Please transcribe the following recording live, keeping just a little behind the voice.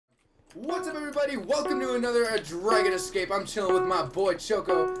What's up, everybody? Welcome to another Dragon Escape. I'm chilling with my boy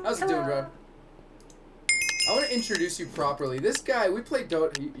Choco. How's it doing, bro? I want to introduce you properly. This guy, we played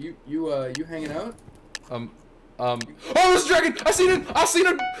Dota. You hanging out? Oh, this dragon! I seen it! I've seen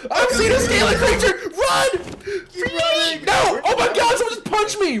a scaly creature! Run! Keep running! No! Oh my God! Someone just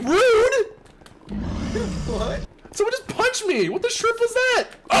punched me! Rude! What? Someone just punched me! What the shrimp was that?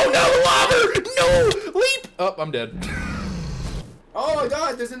 Oh no! The lava! No! Leap! Oh, I'm dead. Oh my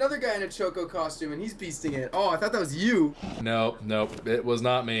God! There's another guy in a Choco costume, and he's beasting it. Oh, I thought that was you. Nope, it was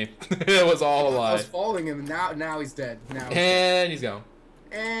not me. It was all a lie. I was following him, and now he's dead. And he's gone.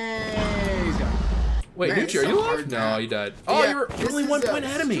 And he's gone. Wait, Nooch, are you alive? No, he died. Oh, yeah, you're only 1 point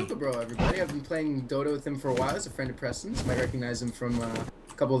ahead of me. Chocobo, everybody. I've been playing Dota with him for a while. He's a friend of Preston's. You might recognize him from a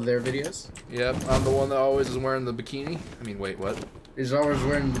couple of their videos. Yep, I'm the one that always is wearing the bikini. I mean, wait, what? He's always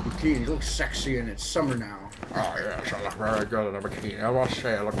wearing the bikini. He looks sexy, and it's summer now. Oh, yes, I look very good in a bikini. I must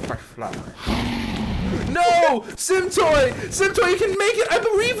say, I look quite flat. No! Simtoy! Simtoy, you can make it! I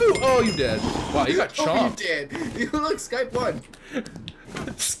believe you! Oh, you dead. Wow, you got chomped. Oh, you did. You look, Skype won.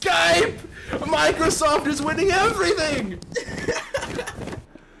 Skype! Microsoft is winning everything!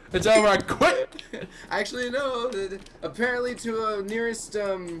 It's over, I quit! Actually, no. Apparently, to a nearest, I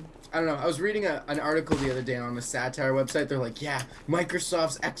don't know. I was reading an article the other day on a satire website. They're like, yeah,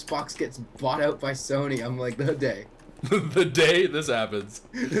 Microsoft's Xbox gets bought out by Sony. I'm like, the day. The day this happens.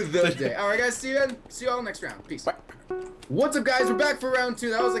 The day. Alright, guys, see you all next round. Peace. What's up, guys? We're back for round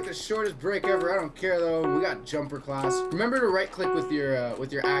 2. That was like the shortest break ever. I don't care though. We got jumper class. Remember to right click with your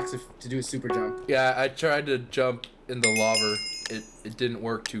axe to do a super jump. Yeah, I tried to jump in the lava. It didn't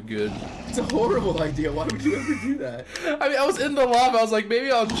work too good. It's a horrible idea. Why would you ever do that? I mean, I was in the lava. I was like,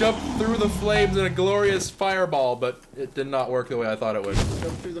 maybe I'll jump through the flames in a glorious fireball, but it did not work the way I thought it would.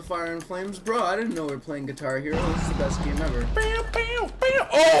 Jump through the fire and flames? Bro, I didn't know we were playing Guitar Hero. This is the best game ever.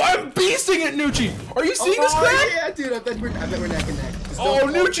 Oh, I'm beasting it, Noochie! Are you seeing this crap? Yeah, dude, I bet we're neck and neck. Oh,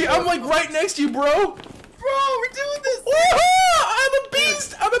 Noochie, I'm like right next to you, bro! Bro, we're doing this! Woohoo! I'm a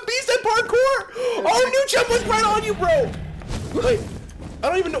beast! I'm a beast at parkour! Oh, Noochie, I'm like right on you, bro! Wait, I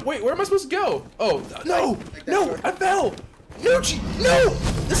don't even know. Wait, where am I supposed to go? Oh, no! No, I fell! Noochie, no!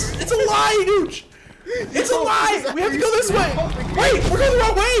 It's a lie, Nooch! It's a lie! We have to go this way! Wait, we're going the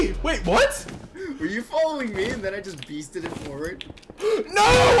wrong way! Wait, what? Were you following me and then I just beasted it forward? No!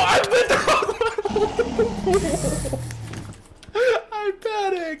 I went the wrong way! I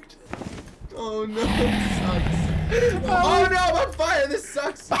panicked! Oh no, this sucks. Oh no, I'm on fire! This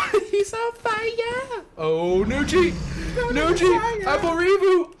sucks! He's on fire! Oh, Noochie! Noochie! I believe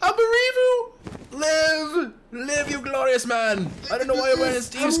you! I believe you! Live! Live, you glorious man! I don't know why you're wearing a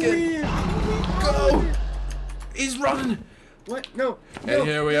Steve skin. Go! He's running! What? No. And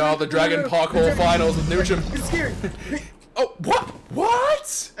here we are, the Dragon Parkour Finals with Noochum. It's scary. Oh, what?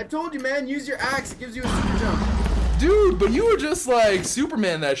 What? I told you, man, use your axe. It gives you a super jump. Dude, but you were just like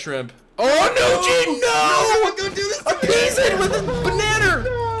Superman that shrimp. Oh, Noochie, no! No, don't do this A piece it with a banana!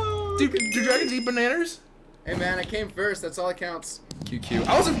 No. Dude, do dragons eat bananas? Hey, man, I came first. That's all that counts. QQ.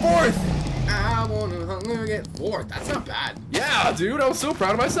 I was in 4th! I wanna get 4th. That's not bad. Yeah, dude, I was so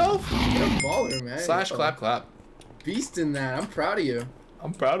proud of myself. You're a baller, man. Slash clap clap. Beast in that. I'm proud of you.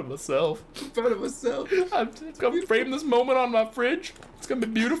 I'm proud of myself. I'm proud of myself. I'm gonna frame this moment on my fridge. It's gonna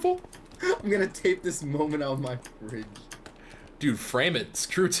be beautiful. I'm gonna tape this moment on my fridge. Dude, frame it.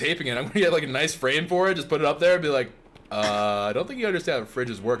 Screw taping it. I'm gonna get like a nice frame for it. Just put it up there and be like, I don't think you understand how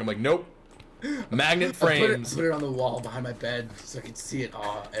fridges work. I'm like, nope. Magnet frames. Put it on the wall behind my bed so I can see it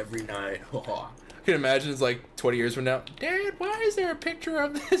every night. I can imagine it's like 20 years from now. Dad, why is there a picture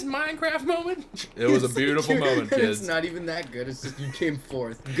of this Minecraft moment? It was a beautiful moment, kids. It's not even that good. It's just you came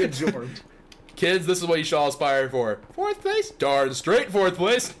 4th. Good George. Kids, this is what you shall aspire for. 4th place? Darn straight 4th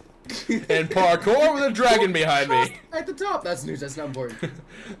place. And parkour with a dragon behind me. At the top. That's news. That's not important.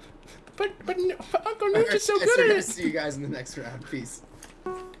 but Uncle Nooch is so good at it. I'm gonna see you guys in the next round. Peace.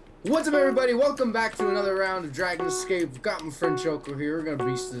 What's up, everybody? Welcome back to another round of Dragon Escape. Got my friend Choco here. We're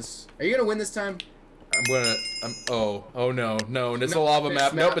gonna beast this. Are you gonna win this time? Oh no, it's a lava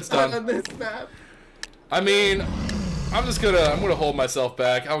map. Nope, it's done. On this map. I mean, I'm gonna hold myself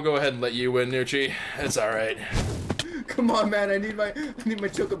back. I'll go ahead and let you win, Noochie. It's alright. Come on, man, I need my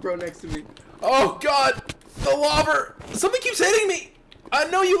Chocobo next to me. Oh god! The lava! Something keeps hitting me! I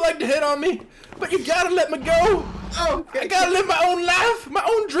know you like to hit on me, but you gotta let me go! Oh, I gotta live my own life, my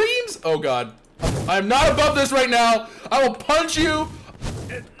own dreams! Oh god. I'm not above this right now! I will punch you!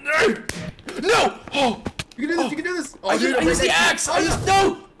 No! Oh! You can do this, you can do this! Oh, I use the axe!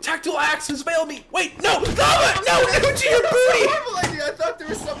 No! Tactile axe has failed me. Wait, no, lava! No, Noochie, your booty! Horrible idea. I thought there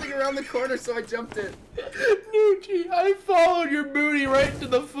was something around the corner, so I jumped it. Noochie, I followed your booty right into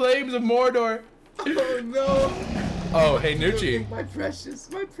the flames of Mordor. Oh no. Oh, hey, Noochie. My precious,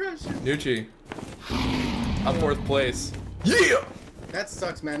 my precious. Noochie. I'm 4th place. Yeah! That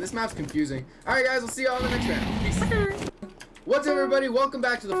sucks, man. This map's confusing. Alright, guys, we'll see y'all in the next round. Peace. What's up, everybody? Welcome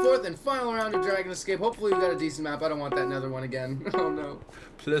back to the 4th and final round of Dragon Escape. Hopefully we got a decent map. I don't want that nether one again. Oh no.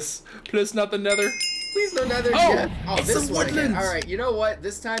 Please not the nether. Please no nether Oh, yet. Oh, it's this the one again. woodlands. Alright, you know what?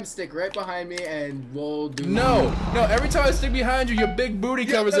 This time stick right behind me and we'll do No, every time I stick behind you, your big booty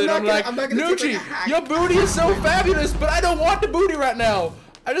covers it. I'm like, Noochie, your booty is so fabulous, but I don't want the booty right now.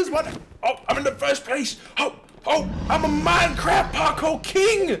 I just want oh, I'm in the 1st place. Oh, I'm a Minecraft parkour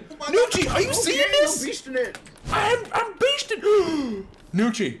king. Oh Noochie, are you seeing this? I'm beasting it. I'm beasting.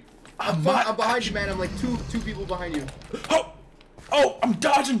 Noochie, I'm behind you, man. I'm like two people behind you. Oh, I'm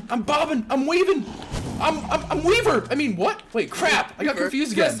dodging, I'm bobbing, I'm weaving. I'm Weaver. I mean, what? Wait, crap. I got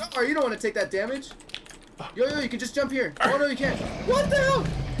confused again. Sorry, you don't want to take that damage. Yo, you can just jump here. Oh, no, you can't. What the hell?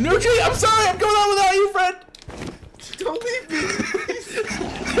 Noochie, I'm sorry. I'm going on without you, friend. Don't leave me.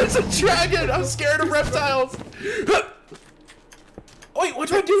 It's a dragon. I'm scared of reptiles. Wait, what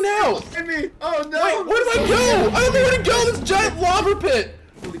do I do now? Behind me. Oh, no. Wait, where do I go? I don't know where to go. This giant lava pit.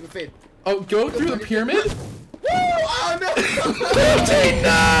 Leap of faith. Oh, go through the pyramid? Woo! Oh, no. Noochie,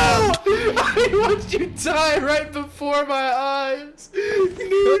 no! I watched you die right before my eyes.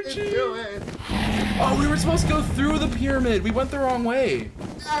 Noochie. Oh, we were supposed to go through the pyramid. We went the wrong way.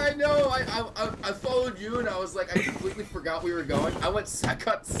 I know. I followed you and I was like, I completely forgot we were going. I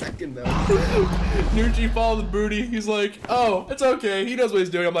got second though. Noochie followed the booty. He's like, oh, it's okay. He knows what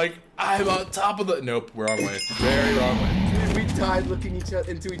he's doing. I'm like, I'm on top of the. Nope, wrong way. Very wrong way. We died looking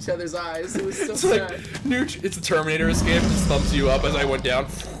into each other's eyes. It was so It's sad. like, Nooch, it's a Terminator escape. Just thumps you up as I went down.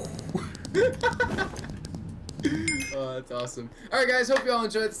 Oh, that's awesome. Alright, guys. Hope you all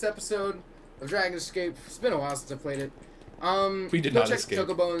enjoyed this episode of Dragon Escape. It's been a while since I played it. We did go not check escape.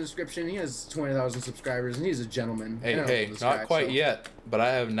 Chocobo in the description. He has 20,000 subscribers and he's a gentleman. Hey, not quite yet, but I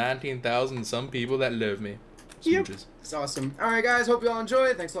have 19,000 some people that love me. Yep. Smooches. It's awesome. Alright, guys. Hope you all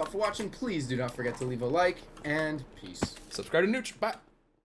enjoyed. Thanks a lot for watching. Please do not forget to leave a like and peace. Subscribe to Nooch. Bye.